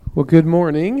Well, good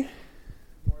morning.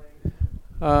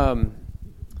 Um,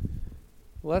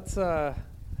 let's have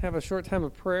a short time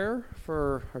of prayer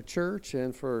for our church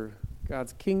and for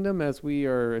God's kingdom as we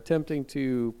are attempting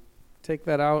to take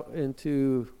that out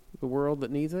into the world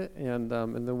that needs it, and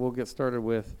then we'll get started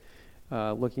with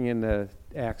looking into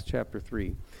Acts chapter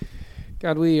 3.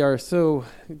 God, we are so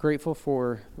grateful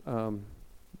for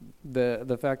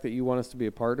the fact that you want us to be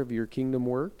a part of your kingdom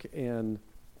work, and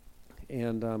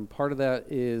part of that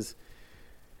is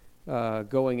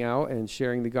going out and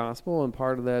sharing the gospel, and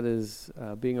part of that is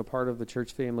being a part of the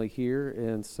church family here.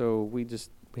 And so we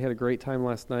had a great time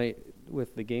last night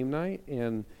with the game night,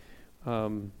 and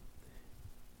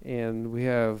we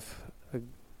have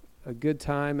a good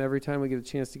time every time we get a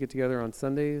chance to get together on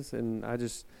Sundays. And I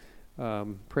just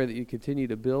pray that you continue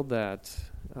to build that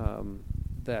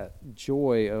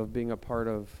joy of being a part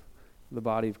of the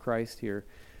body of Christ here.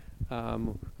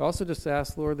 Also just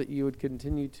ask, Lord, that you would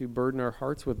continue to burden our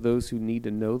hearts with those who need to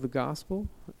know the gospel,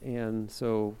 and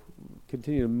so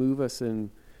continue to move us in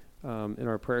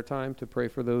our prayer time to pray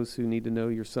for those who need to know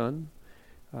your Son.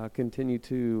 Continue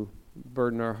to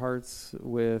burden our hearts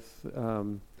with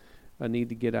a need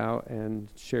to get out and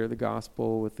share the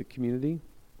gospel with the community.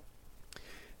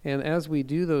 And as we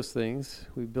do those things,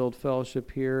 we build fellowship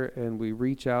here and we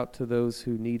reach out to those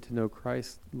who need to know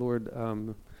Christ. Lord,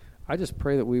 I just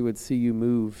pray that we would see you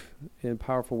move in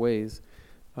powerful ways.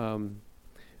 We're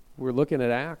looking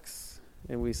at Acts,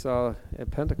 and we saw at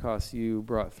Pentecost you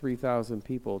brought 3,000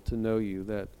 people to know you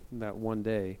that one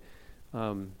day.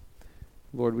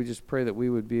 Lord, we just pray that we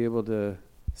would be able to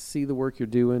see the work you're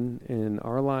doing in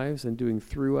our lives and doing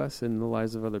through us in the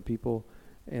lives of other people,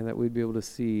 and that we'd be able to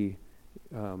see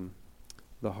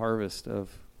the harvest of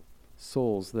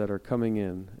souls that are coming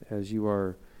in as you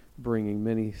are bringing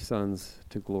many sons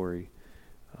to glory.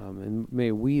 And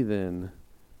may we then,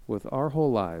 with our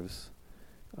whole lives,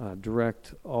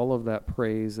 direct all of that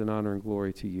praise and honor and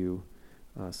glory to you,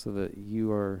 so that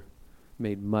you are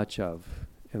made much of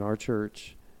in our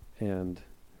church and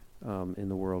in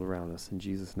the world around us. In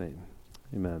Jesus' name,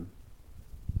 amen.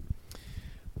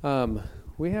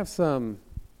 We have some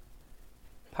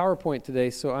PowerPoint today,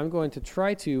 so I'm going to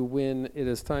try to, when it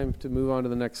is time to move on to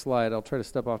the next slide, I'll try to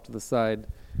step off to the side,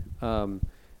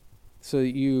 so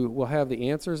that you will have the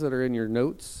answers that are in your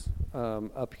notes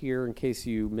up here in case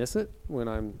you miss it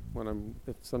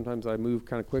if sometimes I move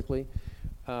kind of quickly.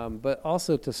 But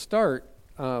also to start,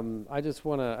 I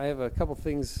have a couple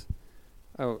things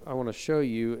I want to show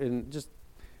you. And just,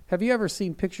 have you ever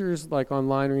seen pictures like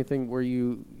online or anything where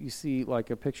you see like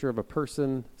a picture of a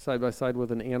person side by side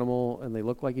with an animal and they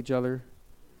look like each other?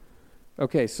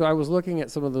 Okay, so I was looking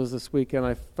at some of those this week, and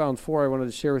I found 4 I wanted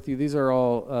to share with you. These are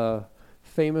all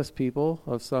famous people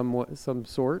of some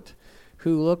sort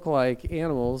who look like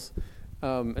animals.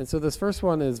 And so this first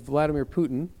one is Vladimir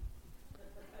Putin.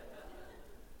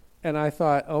 And I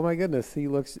thought, oh my goodness, he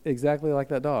looks exactly like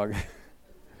that dog.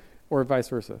 Or vice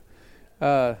versa.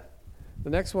 The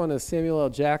next one is Samuel L.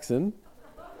 Jackson.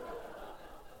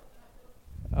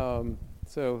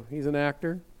 So he's an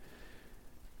actor.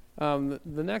 The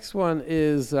next one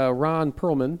is Ron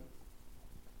Perlman.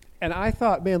 And I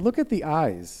thought, man, look at the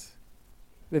eyes.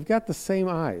 They've got the same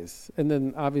eyes. And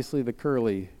then obviously the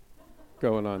curly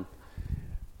going on.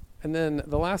 And then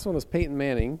the last one is Peyton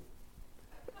Manning.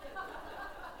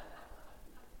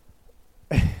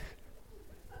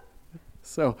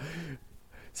 So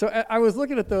I was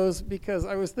looking at those because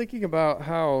I was thinking about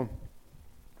how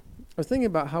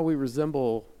we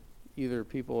resemble either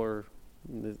people or,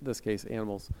 in this case,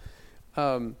 animals.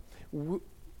 You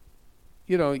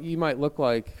might look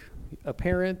like a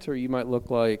parent, or you might look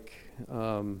like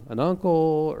an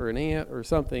uncle or an aunt or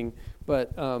something,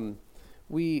 but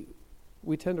we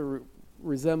tend to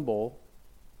resemble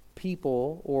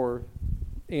people or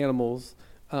animals.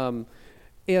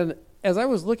 And as I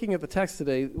was looking at the text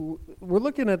today, we're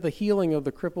looking at the healing of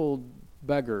the crippled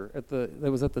beggar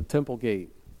that was at the temple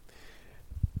gate.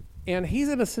 And he's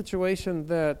in a situation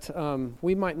that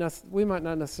we might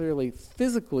not necessarily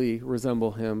physically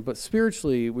resemble him, but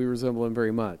spiritually we resemble him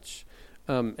very much.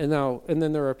 And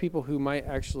then there are people who might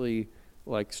actually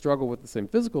like struggle with the same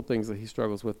physical things that he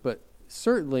struggles with, but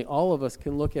certainly all of us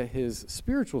can look at his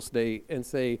spiritual state and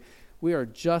say, we are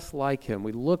just like him.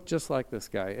 We look just like this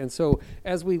guy. And so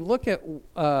as we look at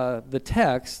the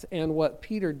text and what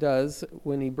Peter does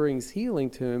when he brings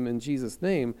healing to him in Jesus'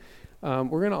 name,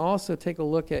 we're going to also take a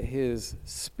look at his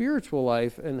spiritual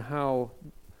life and how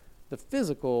the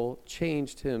physical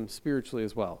changed him spiritually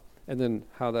as well, and then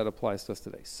how that applies to us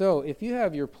today. So if you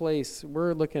have your place,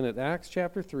 we're looking at Acts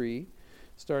chapter 3,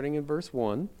 starting in verse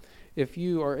 1. If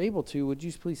you are able to, would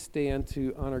you please stand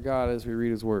to honor God as we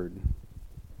read his word?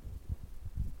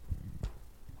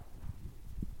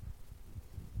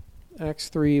 Acts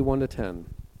 3, 1-10.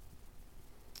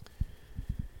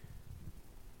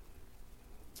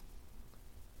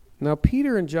 Now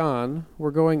Peter and John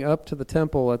were going up to the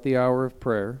temple at the hour of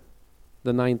prayer,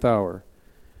 the 9th hour.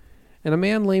 And a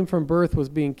man lame from birth was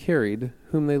being carried,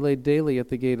 whom they laid daily at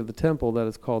the gate of the temple that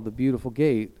is called the Beautiful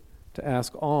Gate, to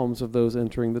ask alms of those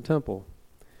entering the temple.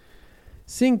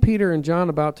 Seeing Peter and John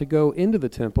about to go into the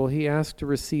temple, he asked to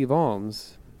receive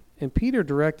alms. And Peter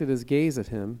directed his gaze at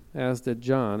him, as did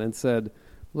John, and said,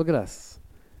 "Look at us."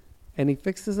 And he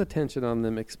fixed his attention on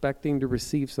them, expecting to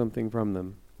receive something from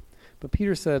them. But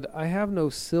Peter said, "I have no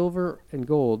silver and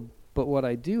gold, but what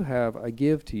I do have I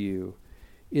give to you.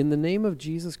 In the name of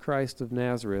Jesus Christ of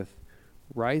Nazareth,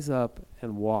 rise up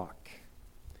and walk."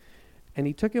 And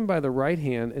he took him by the right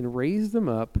hand and raised him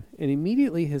up, and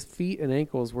immediately his feet and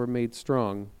ankles were made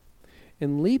strong.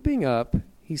 And leaping up,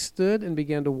 he stood and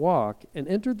began to walk, and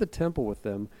entered the temple with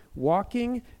them,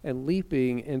 walking and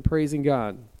leaping and praising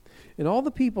God. And all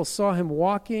the people saw him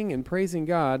walking and praising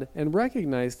God, and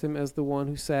recognized him as the one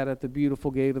who sat at the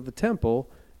beautiful gate of the temple,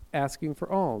 asking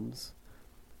for alms.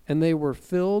 And they were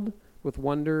filled with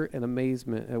wonder and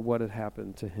amazement at what had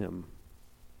happened to him.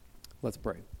 Let's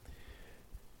pray.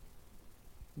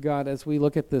 God, as we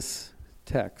look at this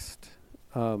text,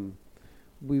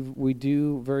 we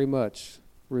do very much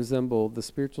resemble the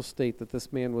spiritual state that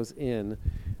this man was in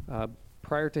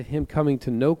prior to him coming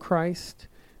to know Christ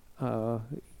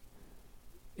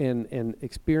and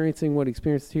experiencing what he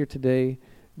experienced here today.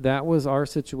 That was our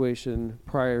situation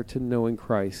prior to knowing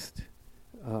Christ.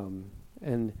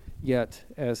 And yet,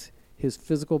 as his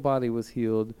physical body was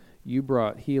healed, you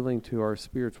brought healing to our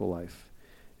spiritual life.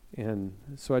 And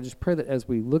so I just pray that as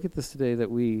we look at this today, that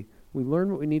we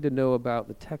learn what we need to know about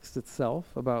the text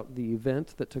itself, about the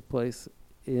event that took place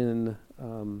in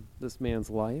this man's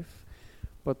life,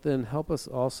 but then help us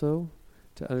also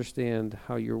to understand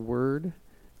how your word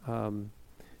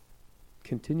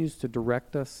continues to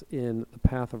direct us in the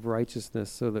path of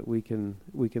righteousness, so that we can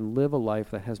live a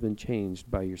life that has been changed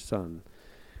by your Son.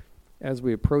 As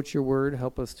we approach your word,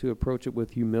 help us to approach it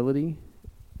with humility,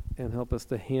 and help us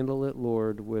to handle it,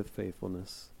 Lord, with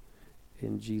faithfulness.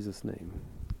 In Jesus' name,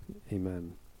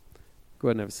 amen. Go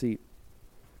ahead and have a seat.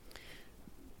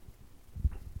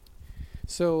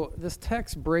 So this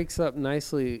text breaks up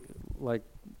nicely, like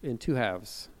in two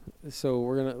halves. So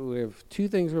we have two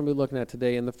things we're going to be looking at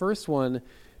today, and the first one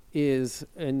is,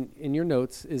 in your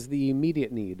notes, is the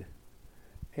immediate need.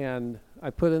 And I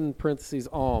put in parentheses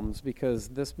alms, because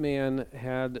this man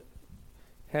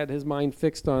had his mind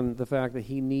fixed on the fact that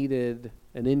he needed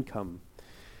an income.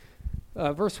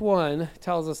 Verse 1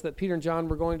 tells us that Peter and John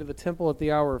were going to the temple at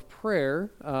the hour of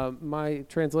prayer. My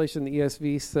translation, the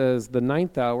ESV, says the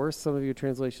 9th hour. Some of your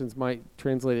translations might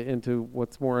translate it into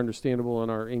what's more understandable in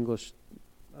our English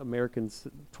American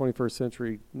 21st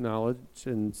century knowledge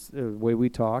and the way we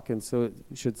talk, and so it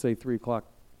should say 3 o'clock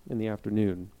in the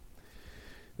afternoon.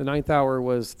 The 9th hour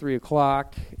was 3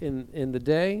 o'clock in the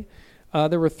day.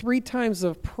 There were 3 times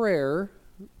of prayer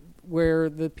where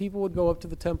the people would go up to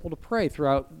the temple to pray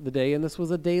throughout the day, and this was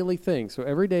a daily thing. So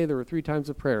every day there were 3 times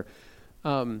of prayer.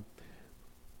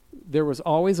 There was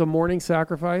always a morning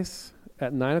sacrifice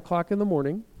at 9 o'clock in the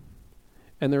morning,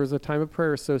 and there was a time of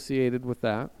prayer associated with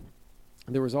that.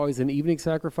 There was always an evening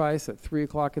sacrifice at 3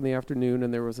 o'clock in the afternoon,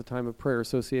 and there was a time of prayer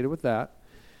associated with that.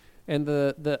 And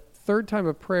the third time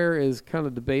of prayer is kind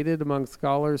of debated among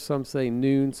scholars. Some say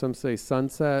noon, some say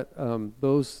sunset.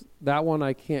 That one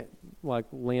I can't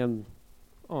land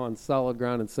on solid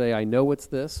ground and say I know it's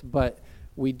this, but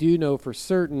we do know for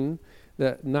certain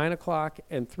that 9 o'clock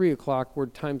and 3 o'clock were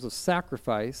times of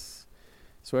sacrifice.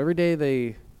 So every day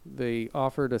they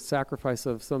offered a sacrifice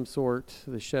of some sort.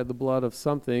 They shed the blood of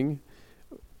something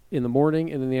in the morning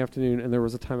and in the afternoon, and there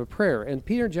was a time of prayer. And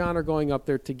Peter and John are going up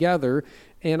there together,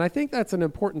 and I think that's an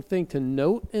important thing to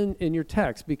note in your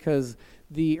text, because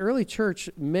the early church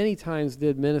many times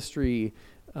did ministry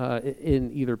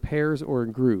in either pairs or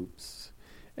in groups.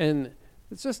 And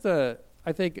it's just, I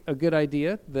think, a good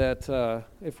idea that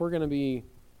if we're going to be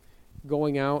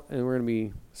going out and we're going to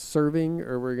be serving,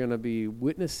 or we're going to be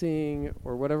witnessing,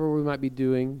 or whatever we might be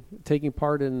doing, taking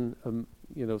part in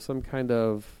some kind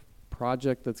of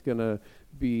project that's going to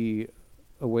be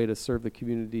a way to serve the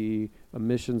community, a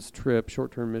missions trip,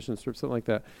 short-term missions trip, something like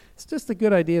that. It's just a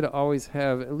good idea to always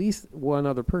have at least one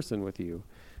other person with you.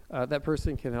 That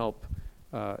person can help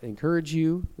encourage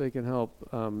you. They can help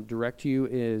direct you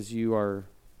as you are,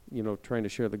 trying to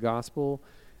share the gospel.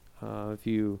 If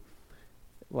you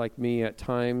like me, at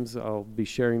times I'll be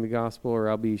sharing the gospel, or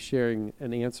I'll be sharing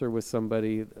an answer with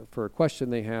somebody for a question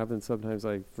they have, and sometimes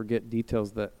I forget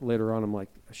details that later on I'm like,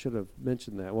 I should have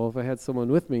mentioned that. Well, if I had someone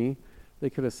with me, they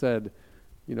could have said,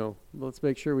 let's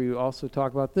make sure we also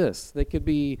talk about this. They could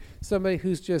be somebody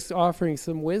who's just offering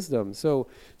some wisdom. So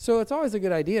it's always a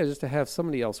good idea just to have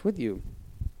somebody else with you.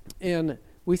 And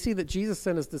we see that Jesus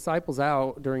sent his disciples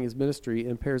out during his ministry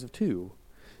in pairs of 2.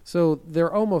 So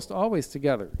they're almost always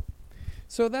together.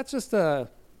 So that's just a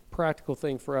practical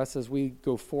thing for us as we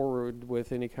go forward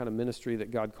with any kind of ministry that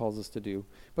God calls us to do.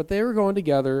 But they were going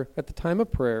together at the time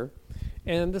of prayer.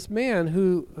 And this man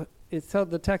who,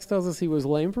 the text tells us he was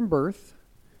lame from birth,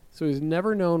 so he's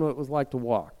never known what it was like to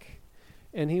walk.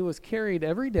 And he was carried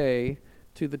every day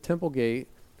to the temple gate.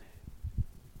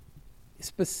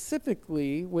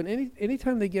 Specifically, when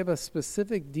anytime they give us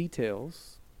specific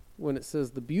details, when it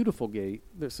says the beautiful gate,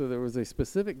 so there was a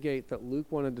specific gate that Luke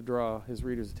wanted to draw his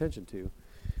readers' attention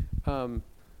to.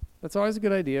 That's always a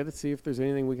good idea to see if there's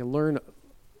anything we can learn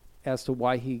as to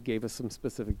why he gave us some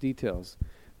specific details.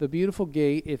 The beautiful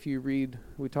gate, if you read,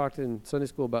 we talked in Sunday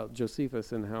school about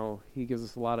Josephus and how he gives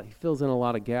us he fills in a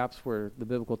lot of gaps where the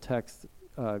biblical text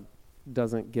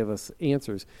doesn't give us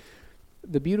answers.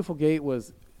 The beautiful gate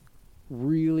was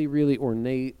really, really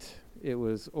ornate. It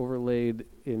was overlaid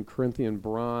in Corinthian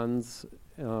bronze.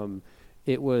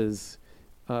 It was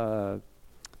a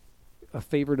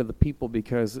favorite of the people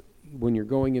because when you're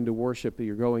going into worship,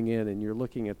 you're going in and you're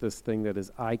looking at this thing that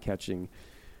is eye-catching.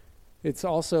 It's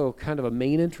also kind of a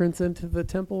main entrance into the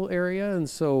temple area, and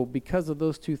so because of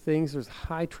those two things, there's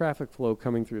high traffic flow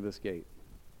coming through this gate.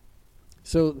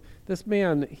 So this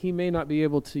man, he may not be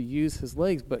able to use his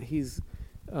legs, but he's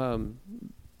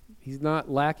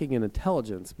not lacking in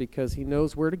intelligence because he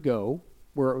knows where to go,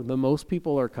 where the most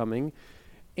people are coming,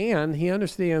 and he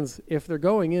understands if they're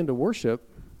going into worship,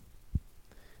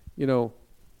 the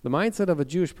mindset of a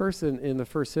Jewish person in the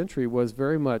first century was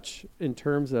very much in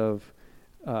terms of,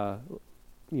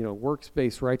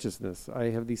 works-based righteousness. I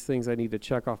have these things I need to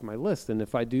check off my list, and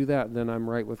if I do that, then I'm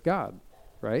right with God,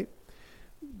 right?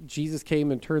 Jesus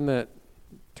came and turned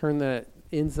that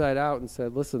inside out and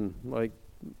said, listen, like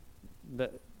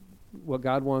that. What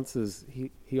God wants is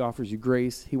he offers you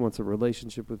grace. He wants a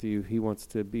relationship with you. He wants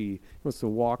to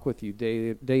walk with you day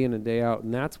in and day out.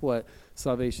 And that's what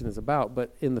salvation is about.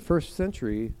 But in the first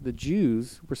century, the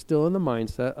Jews were still in the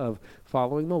mindset of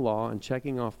following the law and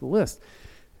checking off the list.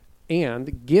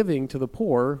 And giving to the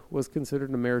poor was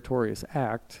considered a meritorious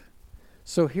act.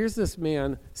 So here's this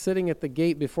man sitting at the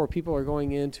gate before people are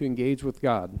going in to engage with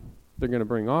God. They're going to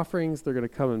bring offerings. They're going to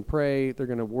come and pray. They're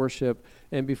going to worship.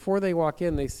 And before they walk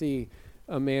in, they see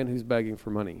a man who's begging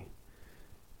for money,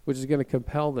 which is going to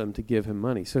compel them to give him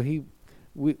money. So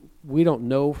we don't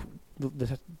know.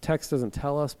 The text doesn't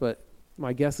tell us, but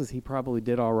my guess is he probably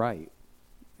did all right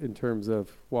in terms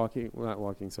of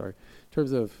in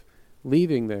terms of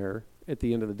leaving there at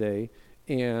the end of the day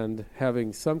and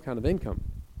having some kind of income.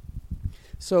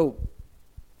 So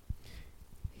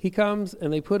he comes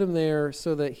and they put him there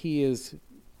so that he is,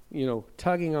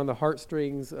 tugging on the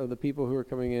heartstrings of the people who are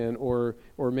coming in, or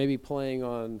maybe playing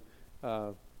on,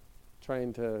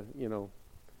 trying to,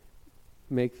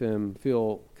 make them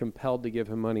feel compelled to give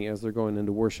him money as they're going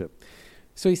into worship.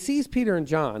 So he sees Peter and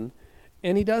John,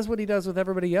 and he does what he does with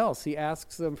everybody else. He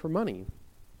asks them for money.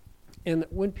 And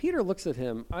when Peter looks at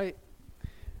him,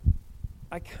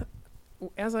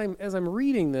 as I'm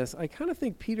reading this, I kind of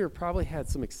think Peter probably had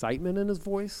some excitement in his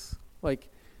voice.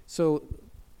 So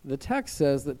the text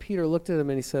says that Peter looked at him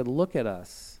and he said, "Look at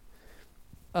us."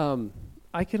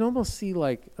 I can almost see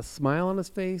like a smile on his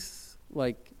face,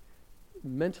 like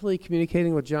mentally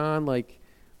communicating with John, like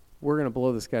we're going to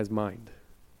blow this guy's mind,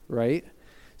 right?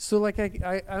 So like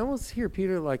I almost hear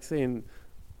Peter like saying,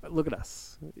 "Look at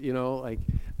us," like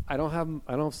I don't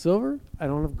have silver, I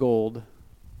don't have gold,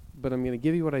 but I'm going to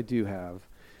give you what I do have.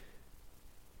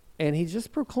 And he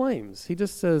just proclaims, he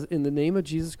just says, in the name of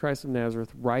Jesus Christ of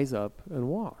Nazareth, rise up and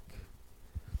walk.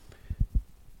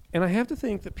 And I have to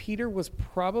think that Peter was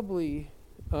probably,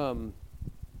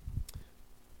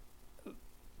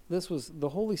 this was the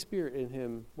Holy Spirit in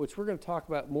him, which we're going to talk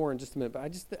about more in just a minute, but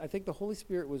I think the Holy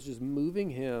Spirit was just moving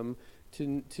him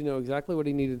to know exactly what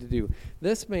he needed to do.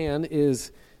 This man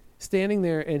is standing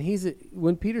there, and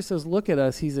when Peter says, "Look at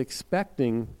us," he's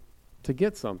expecting to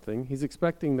get something. He's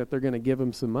expecting that they're going to give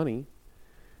him some money.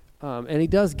 And he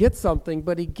does get something,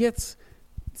 but he gets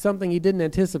something he didn't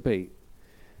anticipate.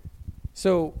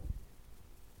 So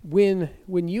when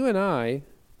you and I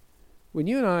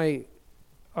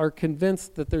are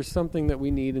convinced that there's something that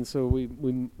we need, and so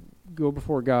we go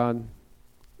before God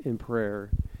in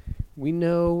prayer, we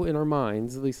know in our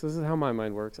minds, at least this is how my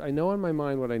mind works, I know in my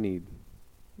mind what I need.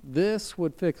 This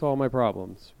would fix all my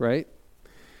problems, right?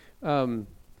 And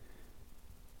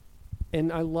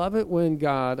I love it when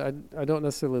God, I don't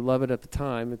necessarily love it at the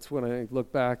time. It's when I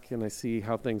look back and I see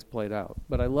how things played out.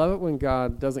 But I love it when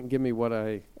God doesn't give me what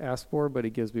I ask for, but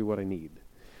he gives me what I need.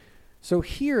 So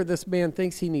here, this man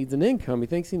thinks he needs an income. He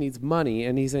thinks he needs money,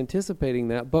 and he's anticipating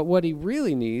that. But what he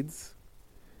really needs,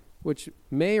 which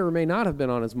may or may not have been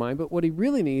on his mind, but what he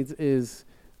really needs is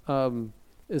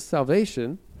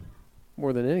salvation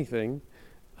more than anything,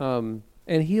 and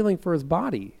healing for his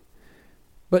body.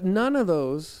 But none of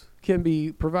those can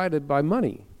be provided by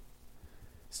money.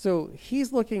 So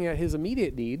he's looking at his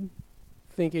immediate need,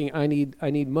 thinking, I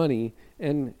need money,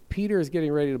 and Peter is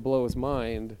getting ready to blow his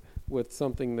mind with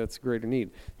something that's greater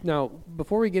need. Now,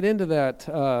 before we get into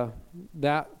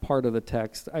that part of the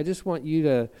text, I just want you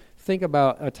to think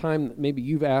about a time that maybe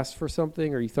you've asked for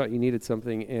something or you thought you needed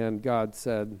something, and God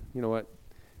said, you know what,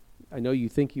 I know you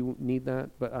think you need that,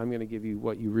 but I'm going to give you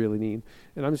what you really need.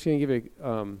 And I'm just going to give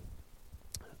you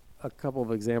a couple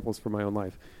of examples from my own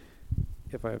life,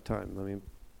 if I have time. Let me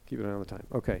keep an eye on the time.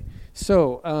 Okay.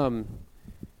 So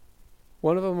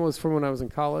one of them was from when I was in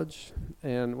college.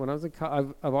 And when I was in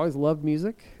college, I've always loved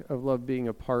music. I've loved being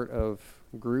a part of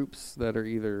groups that are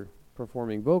either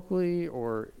performing vocally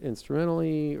or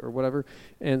instrumentally or whatever.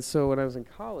 And so when I was in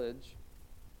college,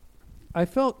 I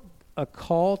felt a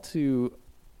call to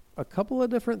a couple of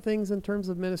different things in terms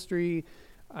of ministry.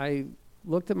 I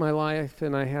looked at my life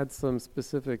and I had some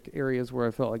specific areas where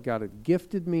I felt like God had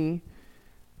gifted me.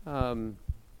 And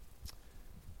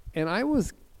I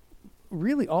was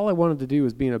really, all I wanted to do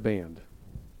was be in a band,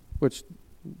 which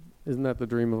isn't that the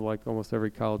dream of like almost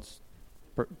every college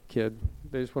kid?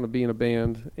 They just want to be in a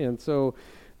band. And so,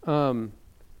 and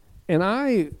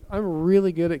I'm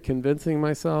really good at convincing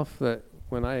myself that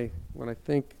when I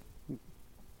think,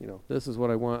 you know, this is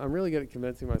what I want, I'm really good at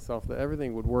convincing myself that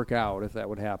everything would work out if that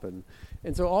would happen.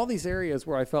 And so all these areas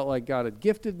where I felt like God had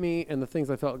gifted me and the things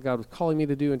I felt God was calling me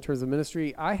to do in terms of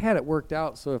ministry, I had it worked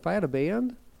out. So if I had a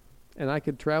band and I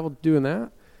could travel doing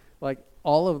that, like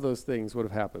all of those things would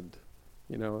have happened.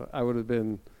 You know, I would have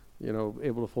been, you know,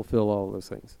 able to fulfill all of those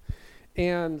things.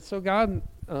 And so God,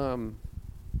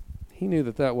 he knew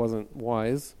that wasn't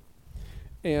wise.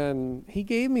 And he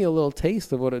gave me a little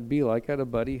taste of what it'd be like. I had a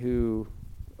buddy who,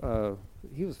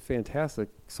 he was a fantastic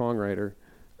songwriter.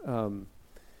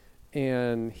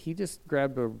 And he just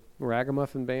grabbed a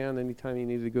ragamuffin band anytime he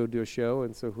needed to go do a show.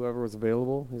 And so whoever was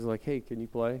available, he's like, hey, can you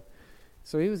play?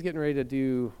 So he was getting ready to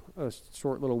do a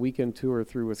short little weekend tour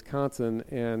through Wisconsin.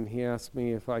 And he asked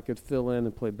me if I could fill in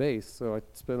and play bass. So I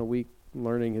spent a week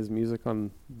learning his music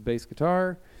on bass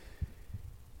guitar.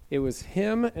 It was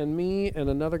him and me and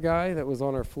another guy that was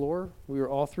on our floor. We were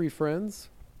all three friends.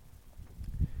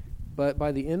 But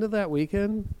by the end of that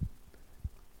weekend,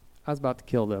 I was about to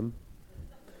kill them.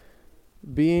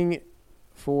 And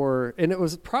it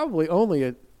was probably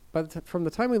only, from the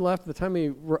time we left to the time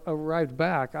we arrived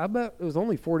back, I bet it was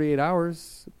only 48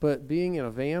 hours. But being in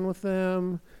a van with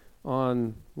them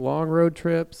on long road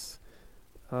trips,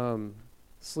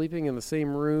 sleeping in the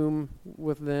same room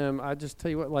with them, I just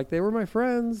tell you what, like they were my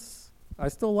friends. I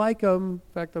still like them.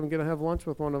 In fact, I'm going to have lunch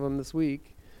with one of them this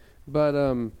week. But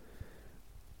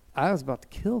I was about to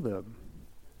kill them.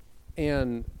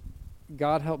 And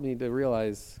God helped me to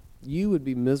realize you would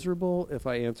be miserable if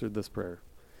I answered this prayer.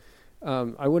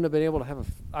 I wouldn't have been able to have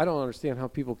I don't understand how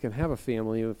people can have a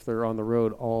family if they're on the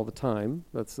road all the time.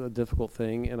 That's a difficult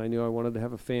thing. And I knew I wanted to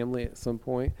have a family at some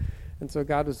point. And so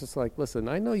God was just like, listen,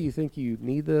 I know you think you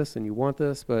need this and you want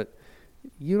this, but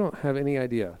you don't have any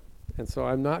idea. And so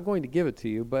I'm not going to give it to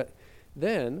you. But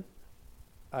then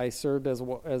I served as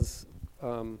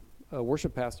a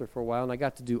worship pastor for a while, and I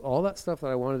got to do all that stuff that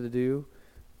I wanted to do,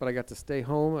 but I got to stay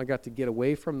home. I got to get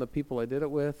away from the people I did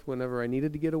it with whenever I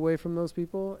needed to get away from those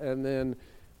people. And then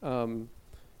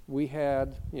we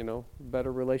had, you know,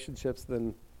 better relationships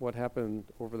than what happened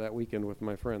over that weekend with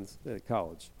my friends at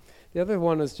college. The other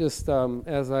one is just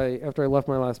after I left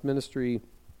my last ministry,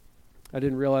 I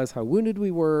didn't realize how wounded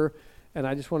we were, and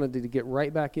I just wanted to get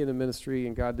right back into ministry,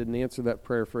 and God didn't answer that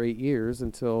prayer for 8 years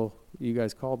until you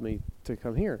guys called me to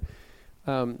come here.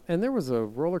 And there was a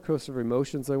roller coaster of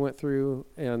emotions I went through,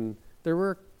 and there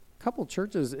were a couple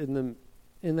churches in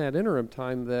that interim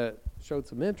time that showed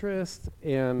some interest,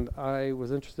 and I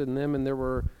was interested in them, and there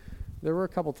were a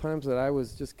couple times that I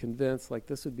was just convinced like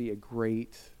this would be a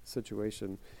great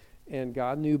situation. And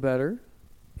God knew better,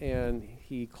 and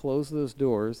he closed those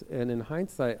doors. And in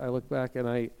hindsight, I look back and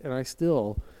I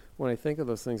still, when I think of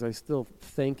those things, I still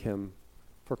thank him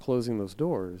for closing those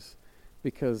doors,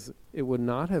 because it would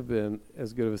not have been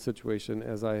as good of a situation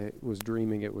as I was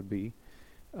dreaming it would be.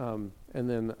 And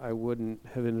then I wouldn't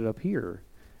have ended up here.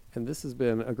 And this has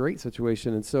been a great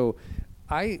situation. And so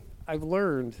I've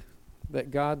learned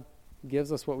that God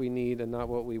gives us what we need and not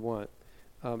what we want.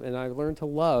 And I've learned to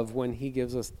love when he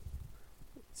gives us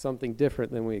something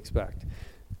different than we expect.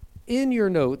 In your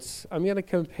notes, I'm going to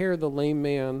compare the lame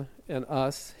man and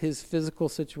us, his physical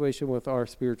situation with our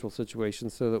spiritual situation,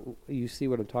 so that you see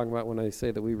what I'm talking about when I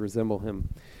say that we resemble him.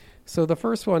 So the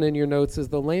first one in your notes is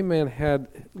the lame man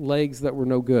had legs that were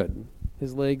no good.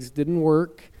 His legs didn't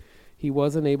work. He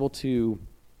wasn't able to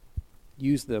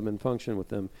use them and function with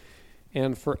them.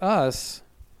 And for us,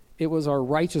 it was our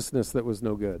righteousness that was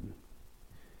no good.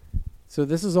 So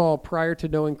this is all prior to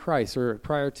knowing Christ, or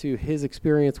prior to his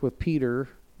experience with Peter,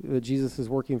 that Jesus is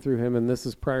working through him, and this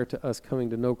is prior to us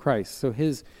coming to know Christ. So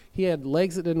he had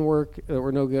legs that didn't work, that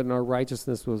were no good, and our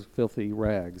righteousness was filthy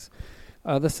rags.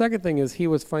 The second thing is he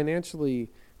was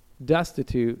financially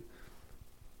destitute,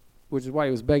 which is why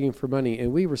he was begging for money,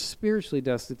 and we were spiritually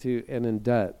destitute and in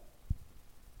debt.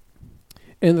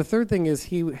 And the third thing is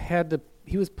he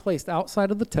was placed outside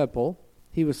of the temple.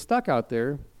 He was stuck out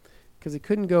there because he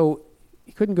couldn't go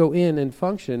in and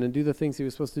function and do the things he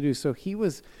was supposed to do. So he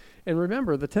was, and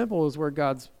remember, the temple is where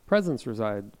God's presence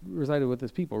resided with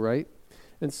his people, right?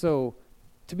 And so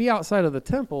to be outside of the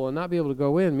temple and not be able to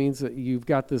go in means that you've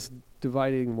got this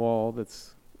dividing wall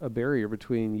that's a barrier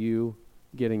between you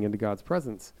getting into God's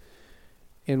presence.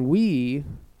 And we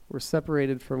were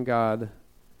separated from God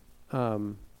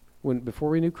before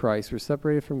we knew Christ. We were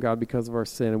separated from God because of our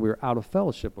sin, and we were out of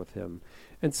fellowship with him.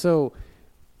 And so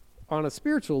on a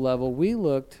spiritual level, we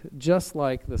looked just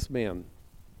like this man.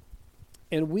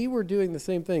 And we were doing the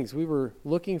same things. We were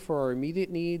looking for our immediate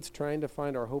needs, trying to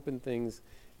find our hope in things.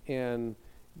 And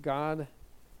God,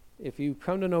 if you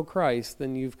come to know Christ,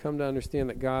 then you've come to understand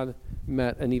that God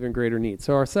met an even greater need.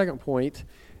 So our second point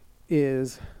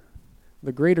is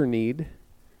the greater need,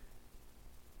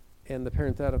 and the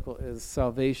parenthetical is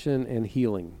salvation and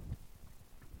healing.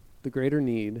 The greater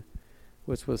need,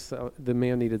 which was the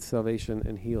man needed salvation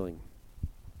and healing.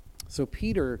 So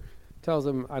Peter tells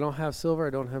him, I don't have silver, I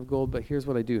don't have gold, but here's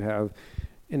what I do have.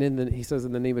 And he says,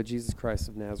 in the name of Jesus Christ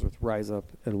of Nazareth, rise up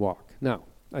and walk. Now,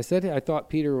 I thought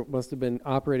Peter must have been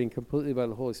operating completely by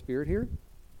the Holy Spirit here.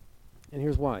 And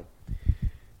here's why.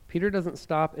 Peter doesn't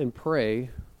stop and pray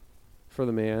for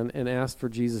the man and ask for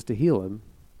Jesus to heal him.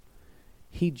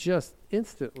 He just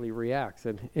instantly reacts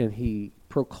and he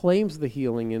proclaims the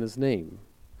healing in his name.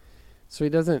 So he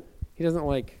doesn't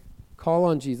like call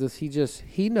on Jesus.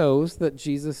 He knows that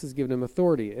Jesus has given him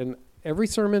authority. And every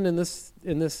sermon in this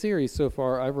series so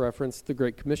far, I've referenced the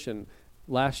Great Commission.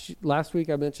 Last week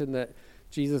I mentioned that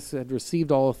Jesus had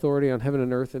received all authority on heaven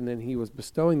and earth, and then he was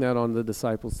bestowing that on the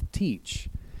disciples to teach.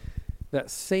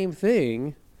 That same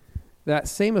thing, that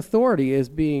same authority is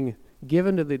being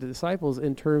given to the disciples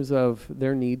in terms of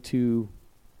their need to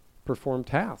perform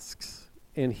tasks.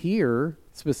 And here,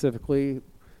 specifically,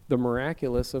 the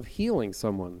miraculous of healing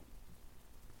someone.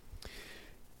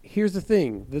 Here's the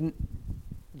thing.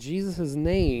 Jesus'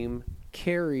 name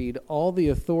carried all the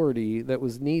authority that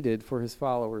was needed for his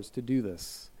followers to do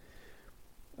this.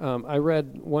 I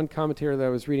read one commentary that I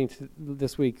was reading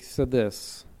this week said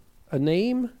this: a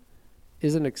name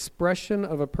is an expression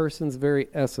of a person's very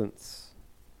essence.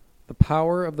 The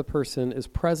power of the person is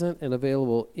present and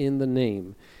available in the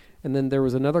name. And then there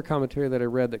was another commentary that I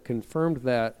read that confirmed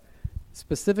that,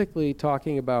 specifically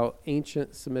talking about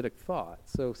ancient Semitic thought.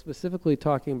 So specifically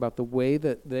talking about the way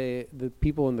that the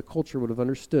people in the culture would have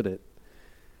understood it.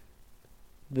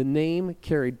 The name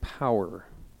carried power,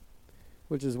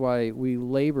 which is why we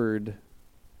labored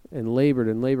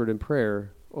in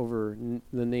prayer over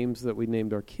the names that we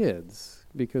named our kids,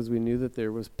 because we knew that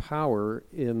there was power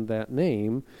in that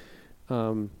name.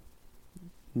 All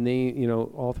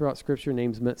throughout Scripture,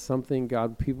 names meant something.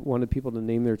 God wanted people to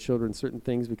name their children certain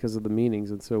things because of the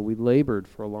meanings, and so we labored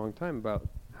for a long time about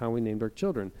how we named our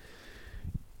children.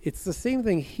 It's the same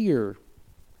thing here.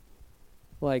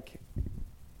 Like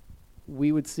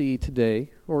we would see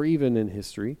today, or even in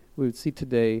history, we would see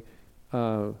today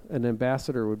an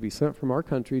ambassador would be sent from our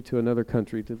country to another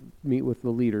country to meet with the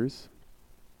leaders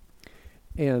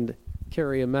and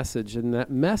carry a message, and that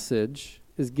message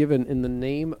is given in the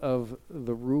name of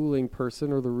the ruling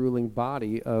person or the ruling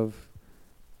body of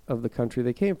the country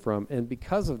they came from. And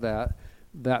because of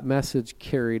that message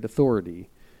carried authority.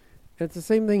 And it's the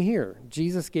same thing here.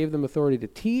 Jesus gave them authority to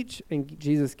teach, and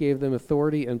Jesus gave them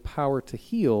authority and power to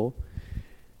heal.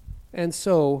 And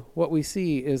so what we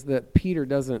see is that Peter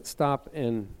doesn't stop,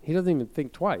 and he doesn't even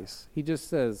think twice. He just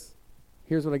says,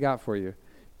 here's what I got for you.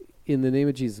 in the name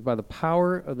of Jesus, by the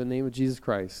power of the name of Jesus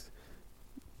Christ,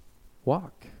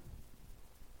 walk.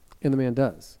 And the man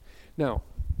does. Now,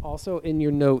 also in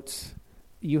your notes,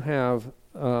 you have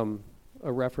a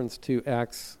reference to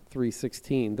Acts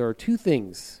 3:16. There are two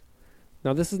things.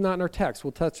 Now, this is not in our text.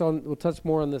 We'll touch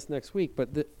more on this next week.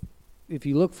 But if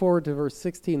you look forward to verse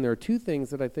 16, there are two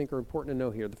things that I think are important to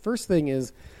know here. The first thing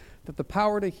is that the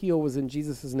power to heal was in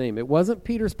Jesus' name. It wasn't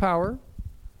Peter's power,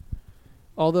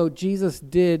 although Jesus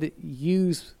did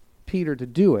use Peter to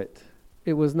do it.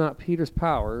 It was not Peter's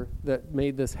power that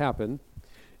made this happen.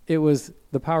 It was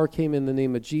the power came in the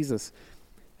name of Jesus.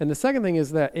 And the second thing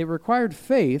is that it required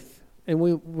faith, and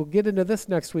we'll get into this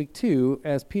next week too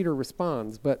as Peter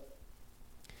responds, but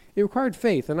it required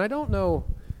faith. And I don't know,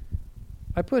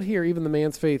 I put here even the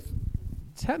man's faith.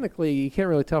 Technically, you can't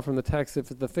really tell from the text if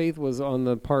the faith was on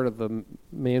the part of the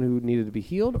man who needed to be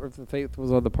healed or if the faith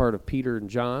was on the part of Peter and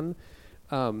John.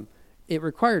 It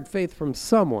required faith from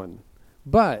someone.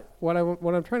 But what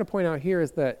I'm trying to point out here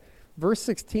is that verse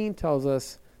 16 tells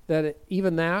us that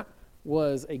even that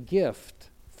was a gift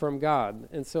from God.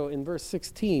 And so in verse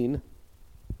 16,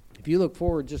 if you look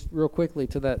forward just real quickly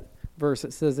to that verse,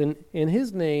 it says, in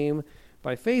his name,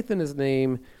 by faith in his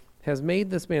name, has made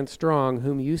this man strong,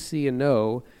 whom you see and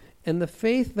know, and the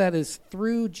faith that is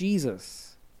through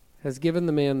Jesus has given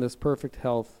the man this perfect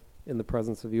health in the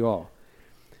presence of you all.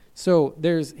 So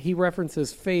he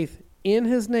references faith in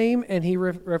his name, and he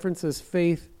references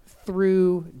faith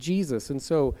through Jesus. And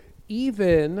so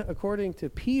even, according to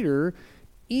Peter,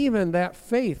 even that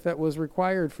faith that was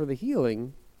required for the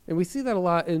healing, and we see that a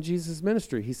lot in Jesus'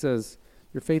 ministry. He says,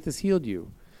 your faith has healed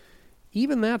you.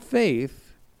 Even that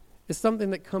faith is something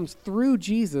that comes through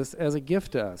Jesus as a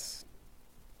gift to us.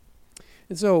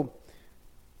 And so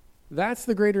that's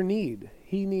the greater need.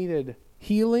 He needed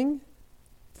healing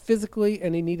physically,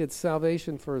 and he needed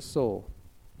salvation for his soul.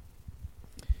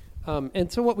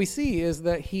 And so what we see is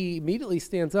that he immediately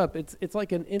stands up. It's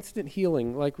like an instant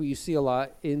healing, like you see a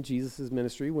lot in Jesus'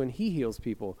 ministry when he heals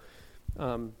people.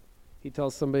 He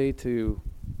tells somebody to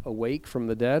awake from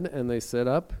the dead, and they sit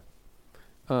up.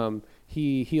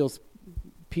 He heals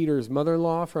Peter's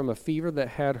mother-in-law from a fever that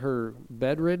had her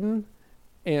bedridden,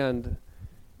 and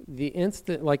the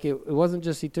instant, like it wasn't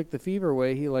just he took the fever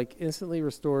away, he like instantly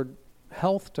restored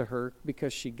health to her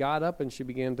because she got up and she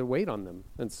began to wait on them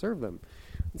and serve them.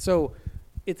 So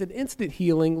it's an instant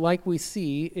healing like we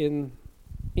see in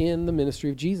the ministry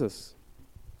of Jesus.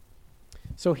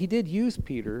 So he did use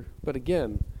Peter, but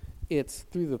again, it's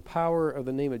through the power of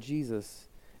the name of Jesus,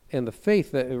 and the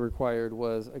faith that it required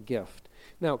was a gift.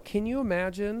 Now, can you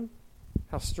imagine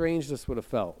how strange this would have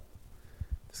felt?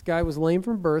 This guy was lame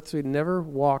from birth, so he'd never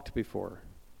walked before,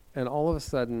 and all of a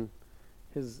sudden,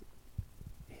 his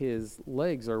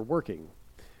legs are working.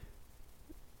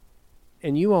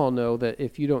 And you all know that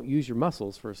if you don't use your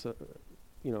muscles for,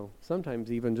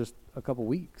 sometimes even just a couple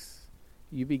weeks,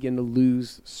 you begin to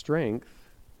lose strength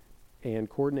and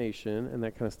coordination and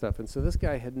that kind of stuff. And so this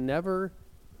guy had never,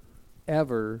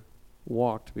 ever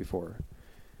walked before.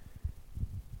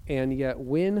 And yet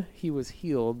when he was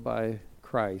healed by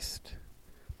Christ,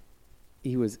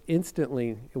 he was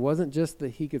instantly, it wasn't just that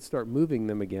he could start moving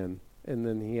them again, and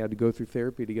then he had to go through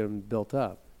therapy to get them built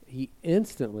up. He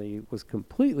instantly was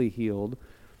completely healed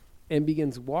and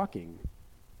begins walking.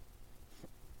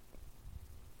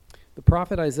 The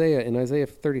prophet Isaiah, in Isaiah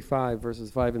 35,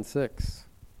 verses 5 and 6,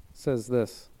 says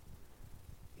this.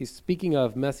 He's speaking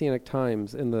of messianic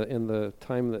times in the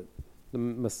time that the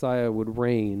Messiah would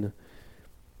reign.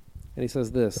 And he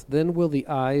says this, then will the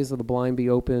eyes of the blind be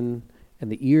open and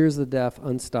the ears of the deaf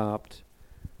unstopped.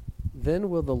 Then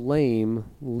will the lame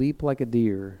leap like a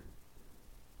deer,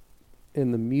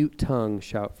 and the mute tongue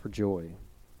shout for joy.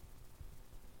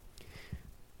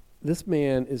 This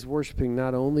man is worshiping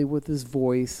not only with his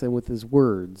voice and with his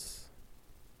words,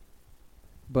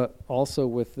 but also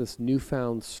with this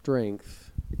newfound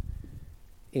strength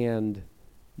and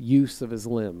use of his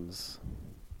limbs.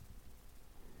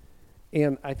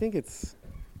 And I think it's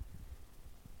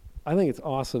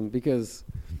awesome because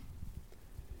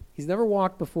he's never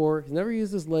walked before. He's never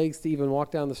used his legs to even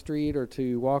walk down the street or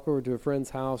to walk over to a friend's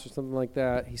house or something like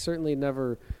that. He certainly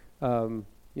never,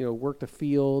 worked a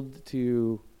field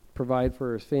to provide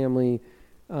for his family.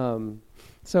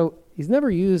 So he's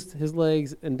never used his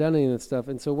legs and done any of that stuff.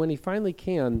 And so when he finally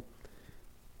can,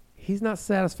 he's not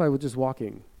satisfied with just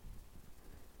walking.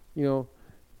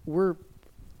 We're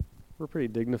pretty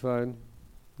dignified,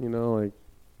 like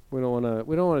we don't want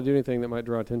to do anything that might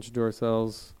draw attention to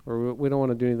ourselves, or we don't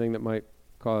want to do anything that might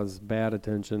cause bad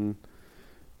attention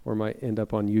or might end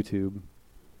up on YouTube.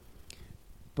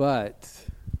 But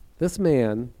this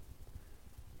man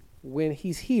when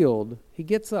he's healed, he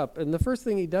gets up, and the first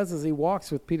thing he does is he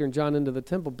walks with Peter and John into the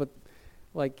temple, but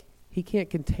like he can't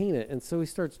contain it, and so he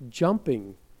starts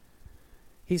jumping.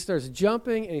 He starts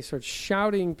jumping and he starts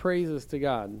shouting praises to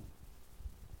God.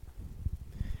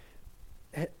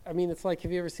 I mean, it's like,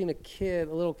 have you ever seen a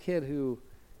little kid who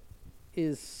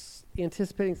is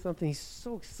anticipating something? He's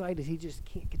so excited he just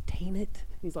can't contain it.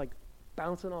 He's like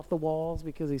bouncing off the walls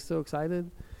because he's so excited.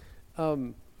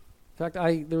 In fact,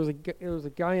 there was a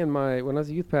guy when I was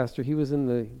a youth pastor, he was in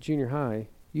the junior high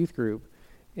youth group,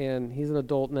 and he's an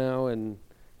adult now and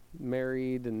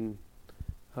married and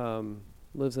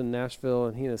lives in Nashville,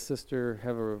 and he and his sister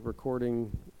have a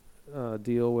recording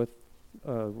deal with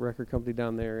a record company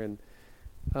down there,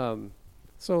 and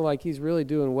so like he's really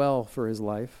doing well for his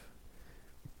life,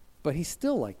 but he's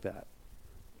still like that.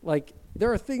 Like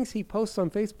there are things he posts on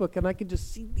Facebook, and I can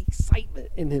just see the excitement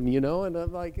in him, and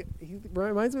I'm like, he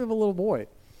reminds me of a little boy.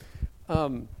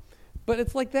 But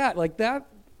it's like that.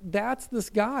 That's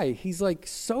this guy. He's like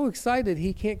so excited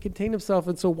he can't contain himself,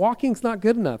 and so walking's not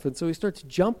good enough, and so he starts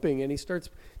jumping and he starts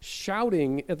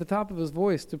shouting at the top of his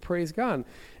voice to praise God.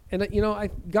 And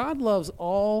God loves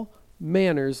all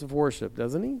manners of worship,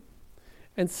 doesn't he?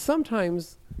 And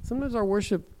sometimes our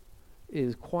worship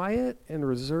is quiet and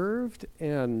reserved,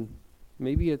 and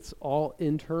maybe it's all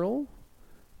internal.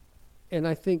 And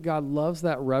I think God loves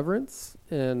that reverence,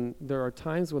 and there are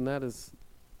times when that is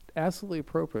absolutely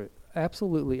appropriate.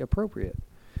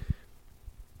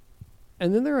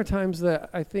 And then there are times that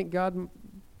I think God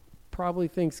probably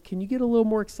thinks, can you get a little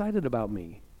more excited about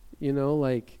me?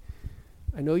 Like,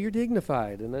 I know you're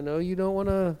dignified, and I know you don't want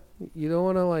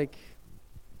to like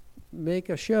make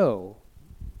a show,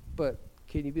 but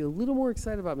can you be a little more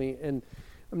excited about me? And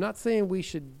I'm not saying we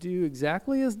should do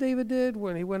exactly as David did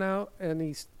when he went out and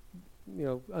he's,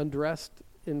 undressed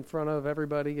in front of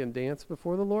everybody and danced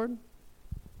before the Lord.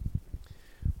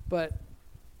 But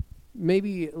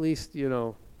maybe at least,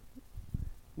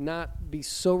 not be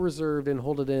so reserved and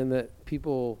hold it in that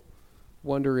people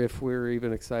wonder if we're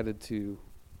even excited to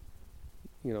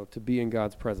be in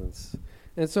God's presence.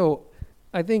 And so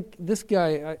I think this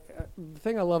guy, the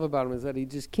thing I love about him is that he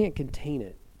just can't contain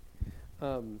it.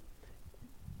 And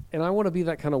I want to be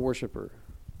that kind of worshiper.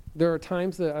 There are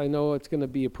times that I know it's going to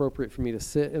be appropriate for me to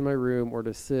sit in my room or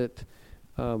to sit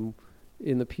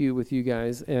in the pew with you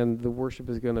guys, and the worship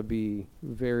is going to be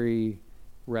very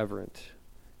reverent.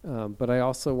 But I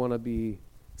also want to be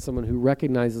someone who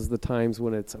recognizes the times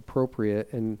when it's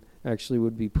appropriate and actually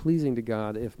would be pleasing to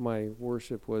God if my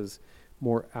worship was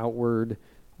more outward,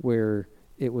 where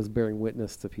it was bearing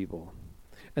witness to people.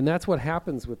 And that's what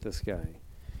happens with this guy.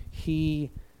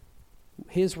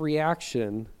 His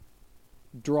reaction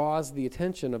draws the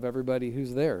attention of everybody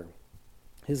who's there.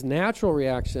 His natural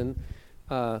reaction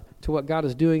to what God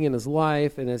is doing in his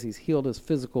life and as he's healed his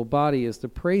physical body is to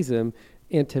praise him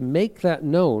and to make that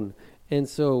known. And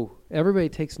so everybody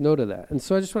takes note of that. And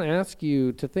so I just want to ask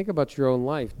you to think about your own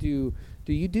life. Do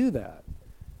you do that?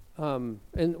 And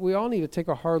we all need to take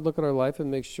a hard look at our life and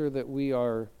make sure that we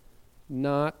are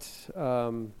not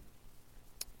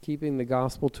keeping the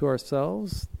gospel to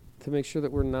ourselves, to make sure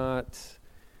that we're not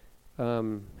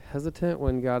hesitant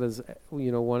when God is,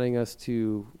 wanting us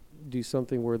to do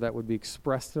something where that would be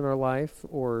expressed in our life,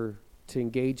 or to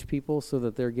engage people so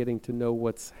that they're getting to know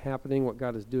what's happening, what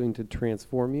God is doing to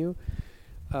transform you.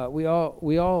 We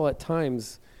all at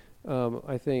times,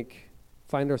 I think,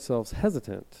 find ourselves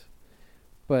hesitant.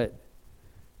 But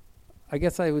I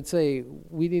guess I would say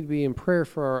we need to be in prayer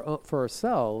for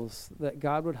ourselves, that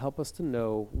God would help us to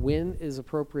know when is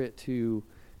appropriate to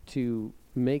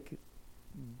make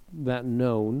that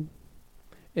known,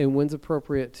 and when's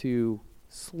appropriate to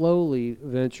slowly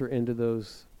venture into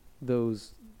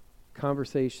those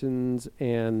conversations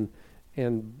and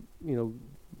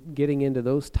getting into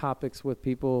those topics with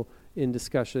people in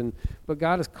discussion. But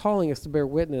God is calling us to bear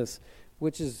witness,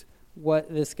 which is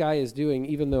what this guy is doing,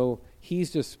 even though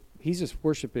he's just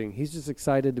worshiping. He's just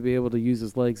excited to be able to use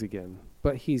his legs again.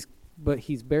 But he's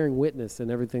bearing witness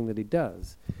in everything that he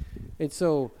does. And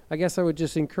so I guess I would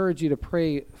just encourage you to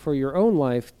pray for your own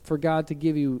life, for God to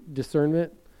give you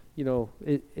discernment.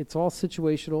 It's all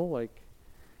situational. Like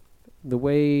the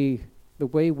way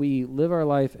we live our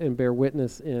life and bear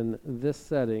witness in this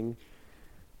setting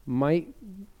might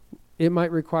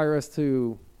require us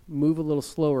to move a little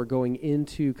slower going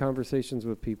into conversations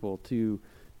with people, to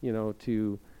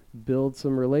build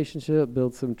some relationship,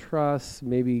 build some trust,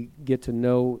 maybe get to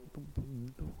know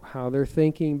how they're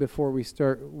thinking before we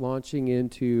start launching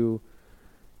into,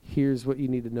 here's what you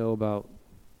need to know about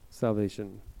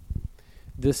salvation.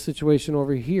 This situation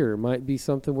over here might be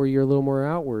something where you're a little more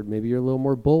outward, maybe you're a little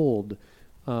more bold,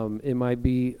 It might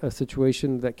be a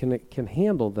situation that can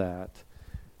handle that.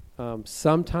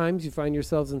 Sometimes you find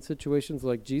yourselves in situations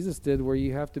like Jesus did where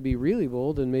you have to be really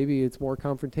bold, and maybe it's more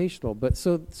confrontational. But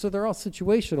so they're all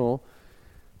situational.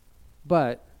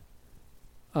 But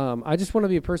I just want to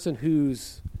be a person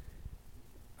who's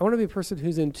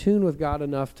in tune with God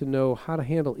enough to know how to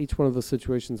handle each one of those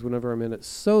situations whenever I'm in it,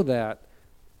 so that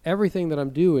everything that I'm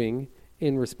doing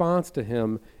in response to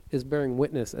him is bearing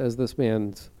witness as this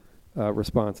man's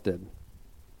response did.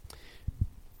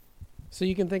 So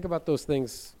you can think about those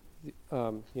things.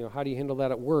 How do you handle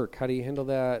that at work? How do you handle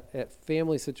that at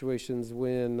family situations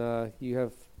when you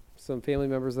have some family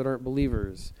members that aren't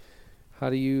believers? How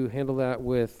do you handle that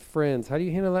with friends? How do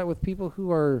you handle that with people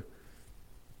who are,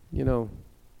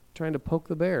 trying to poke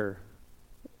the bear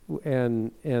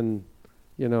and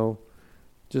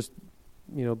just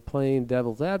playing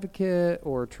devil's advocate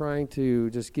or trying to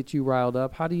just get you riled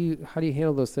up? How do you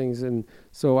handle those things? And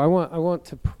so I want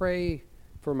to pray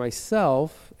for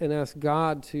myself and ask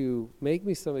God to make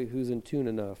me somebody who's in tune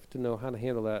enough to know how to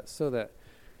handle that, so that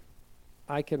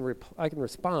I can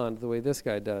respond the way this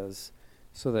guy does,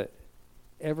 so that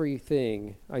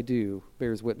everything I do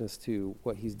bears witness to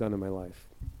what he's done in my life.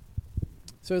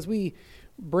 So as we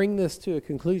bring this to a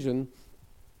conclusion,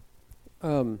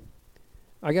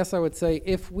 I guess I would say,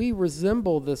 if we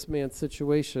resemble this man's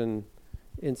situation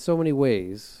in so many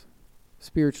ways,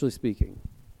 spiritually speaking,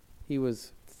 he had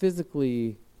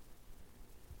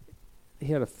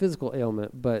a physical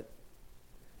ailment, but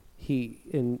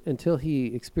until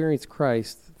he experienced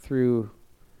Christ through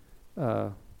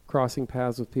crossing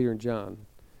paths with Peter and John,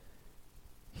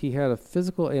 he had a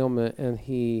physical ailment, and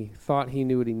he thought he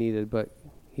knew what he needed, but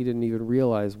he didn't even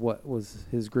realize what was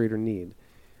his greater need.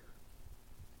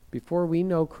 Before we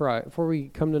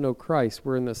come to know Christ,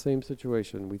 we're in the same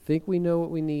situation. We think we know what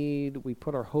we need. We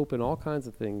put our hope in all kinds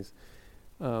of things,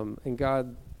 and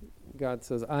God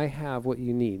says, "I have what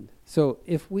you need." So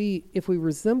if we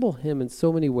resemble him in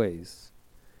so many ways,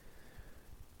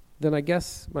 then I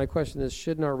guess my question is,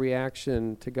 shouldn't our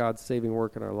reaction to God's saving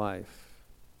work in our life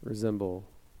resemble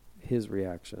his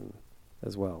reaction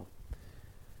as well?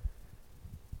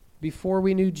 Before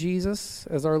we knew Jesus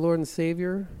as our Lord and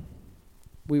Savior,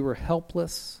 we were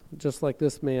helpless, just like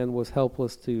this man was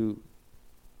helpless to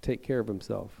take care of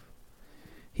himself.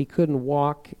 He couldn't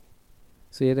walk,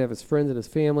 so he had to have his friends and his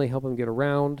family help him get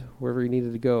around wherever he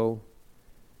needed to go.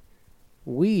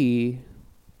 We,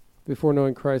 before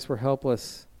knowing Christ, were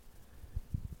helpless.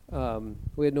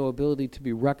 We had no ability to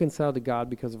be reconciled to God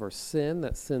because of our sin.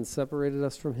 That sin separated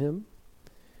us from him.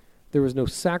 There was no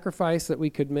sacrifice that we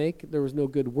could make. There was no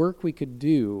good work we could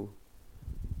do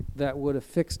that would have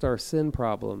fixed our sin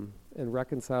problem and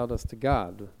reconciled us to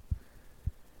God.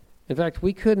 In fact,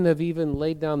 we couldn't have even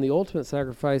laid down the ultimate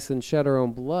sacrifice and shed our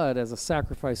own blood as a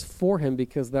sacrifice for him,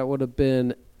 because that would have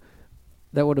been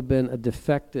a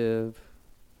defective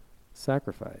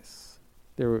sacrifice.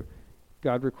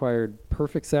 God required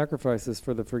perfect sacrifices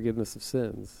for the forgiveness of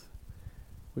sins,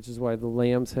 which is why the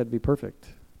lambs had to be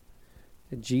perfect.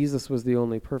 And Jesus was the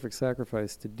only perfect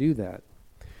sacrifice to do that.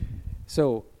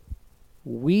 So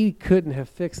we couldn't have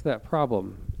fixed that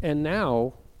problem. And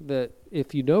now that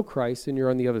if you know Christ and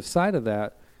you're on the other side of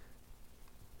that,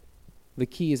 the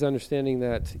key is understanding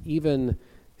that even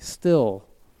still,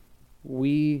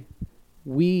 we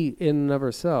in and of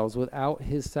ourselves, without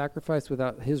his sacrifice,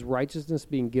 without his righteousness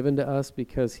being given to us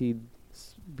because he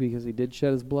did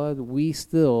shed his blood, we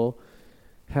still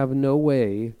have no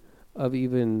way of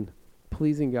even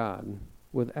pleasing God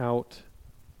without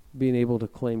being able to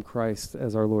claim Christ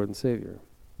as our Lord and Savior.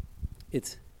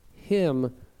 It's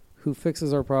him who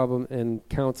fixes our problem and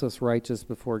counts us righteous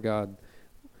before God,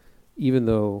 even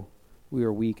though we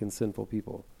are weak and sinful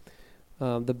people.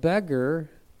 The beggar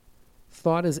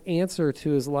thought his answer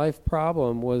to his life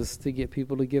problem was to get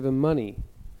people to give him money.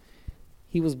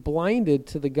 He was blinded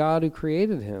to the God who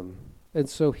created him, and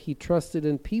so he trusted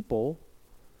in people,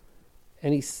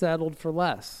 and he settled for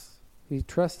less. He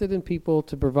trusted in people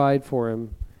to provide for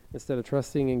him instead of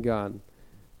trusting in God.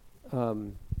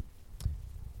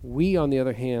 We, on the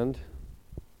other hand,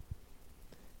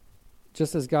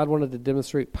 just as God wanted to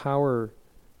demonstrate power,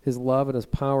 his love and his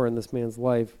power in this man's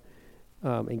life,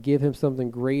 and give him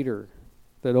something greater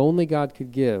that only God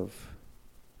could give,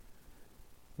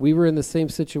 we were in the same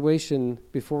situation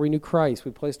before we knew Christ.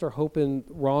 We placed our hope in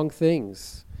wrong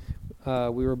things.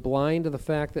 We were blind to the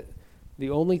fact that the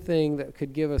only thing that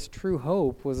could give us true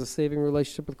hope was a saving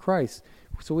relationship with Christ.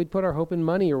 So we'd put our hope in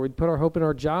money, or we'd put our hope in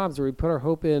our jobs, or we'd put our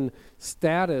hope in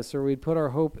status, or we'd put our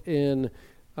hope in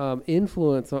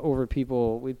influence over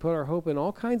people. We'd put our hope in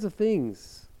all kinds of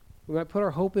things. We might put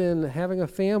our hope in having a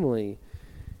family.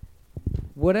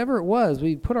 whatever it was,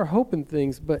 we put our hope in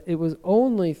things, but it was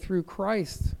only through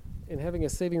Christ and having a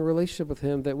saving relationship with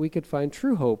him that we could find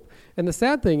true hope. And the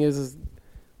sad thing is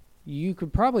you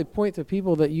could probably point to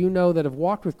people that you know that have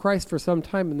walked with Christ for some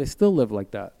time and they still live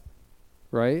like that,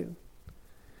 right?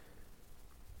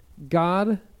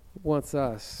 God wants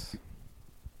us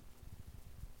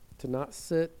to not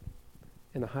sit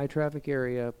in a high traffic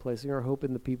area, placing our hope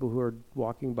in the people who are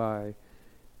walking by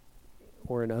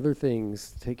or in other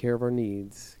things to take care of our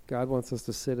needs. God wants us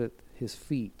to sit at his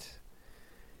feet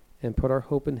and put our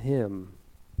hope in him,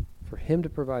 for him to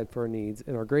provide for our needs.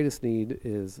 And our greatest need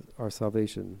is our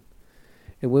salvation.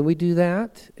 And when we do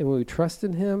that, and when we trust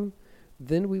in him,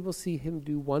 then we will see him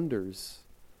do wonders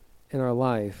in our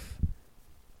life,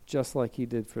 just like he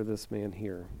did for this man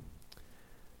here.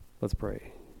 Let's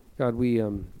pray. God, we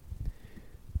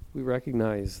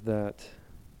recognize that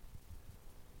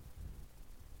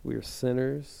we are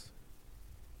sinners,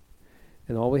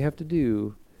 and all we have to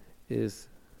do is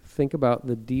think about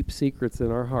the deep secrets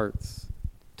in our hearts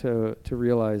to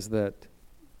realize that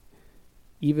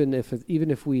even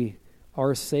if we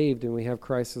are saved and we have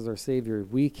Christ as our Savior,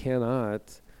 we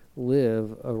cannot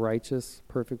live a righteous,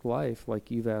 perfect life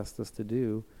like you've asked us to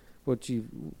do,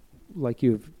 like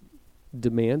you've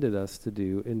demanded us to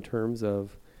do in terms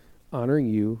of honoring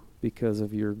you because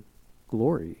of your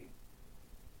glory.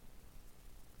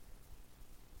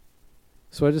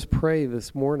 So I just pray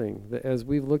this morning that as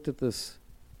we've looked at this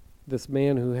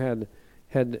man who had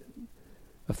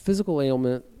a physical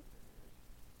ailment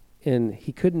and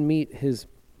he couldn't meet his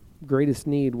greatest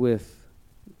need with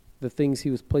the things he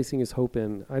was placing his hope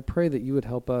in, I pray that you would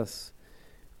help us,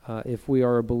 if we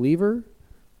are a believer,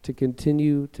 to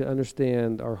continue to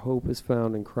understand our hope is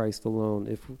found in Christ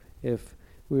alone. If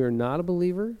we are not a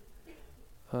believer,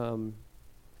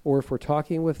 or if we're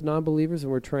talking with non-believers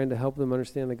and we're trying to help them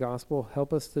understand the gospel,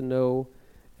 help us to know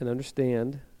and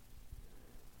understand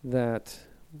that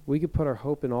we could put our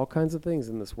hope in all kinds of things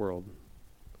in this world,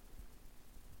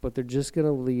 but they're just going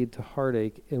to lead to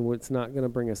heartache, and it's not going to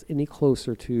bring us any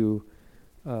closer to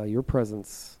your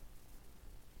presence.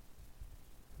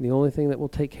 And the only thing that will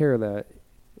take care of that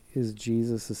is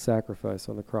Jesus' sacrifice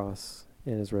on the cross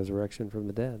and his resurrection from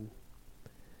the dead.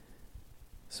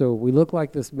 So we look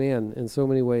like this man in so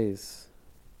many ways.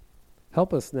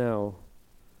 Help us now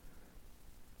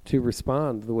to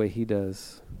respond the way he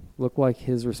does. Look like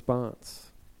his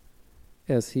response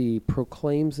as he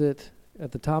proclaims it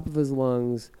at the top of his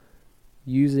lungs,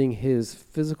 using his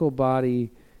physical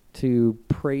body to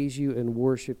praise you and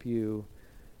worship you,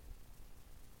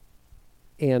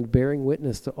 and bearing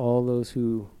witness to all those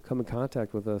who come in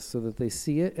contact with us so that they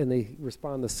see it and they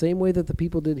respond the same way that the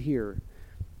people did here.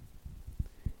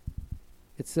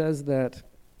 It says that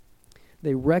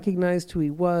they recognized who he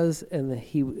was, and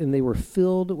they were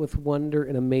filled with wonder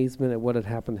and amazement at what had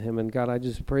happened to him. And God, I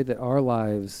just pray that our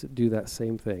lives do that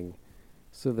same thing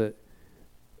so that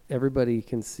everybody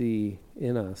can see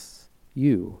in us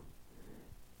you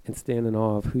and stand in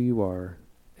awe of who you are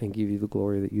and give you the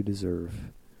glory that you deserve.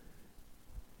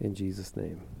 In Jesus'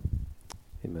 name,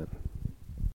 amen.